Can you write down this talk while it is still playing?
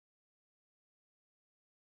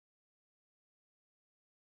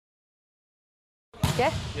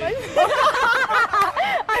Okay?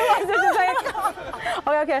 I wanted to say.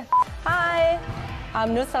 Okay. Hi,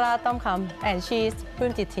 I'm Nusra Tomkam, and she's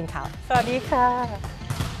Punjit Thinkal. สวัสดีค่ะ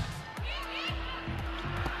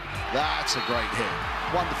That's a great hit.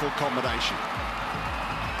 Wonderful combination.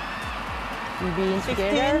 We've been 16?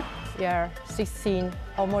 together, yeah, 16,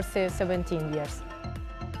 almost 17 years.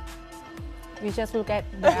 We just look at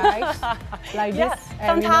the eyes like Yeah, this,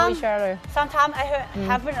 and we know each other. Sometimes I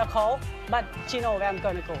having a call, but she know where I'm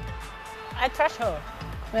gonna go. I trust her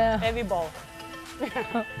Yeah. every ball.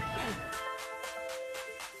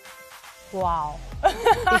 Wow,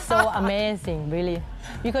 it's so amazing, really,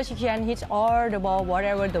 because she can hit all the ball,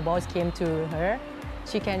 whatever the balls came to her.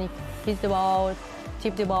 She can hit the ball,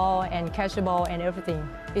 tip the ball, and catch the ball, and everything.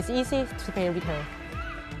 It's easy to play with her.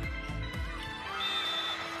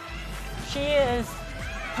 She is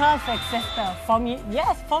perfect sister for me.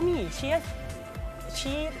 Yes, for me.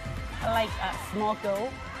 She like a small girl,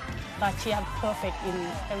 but she is perfect in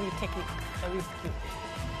every technique, every skill.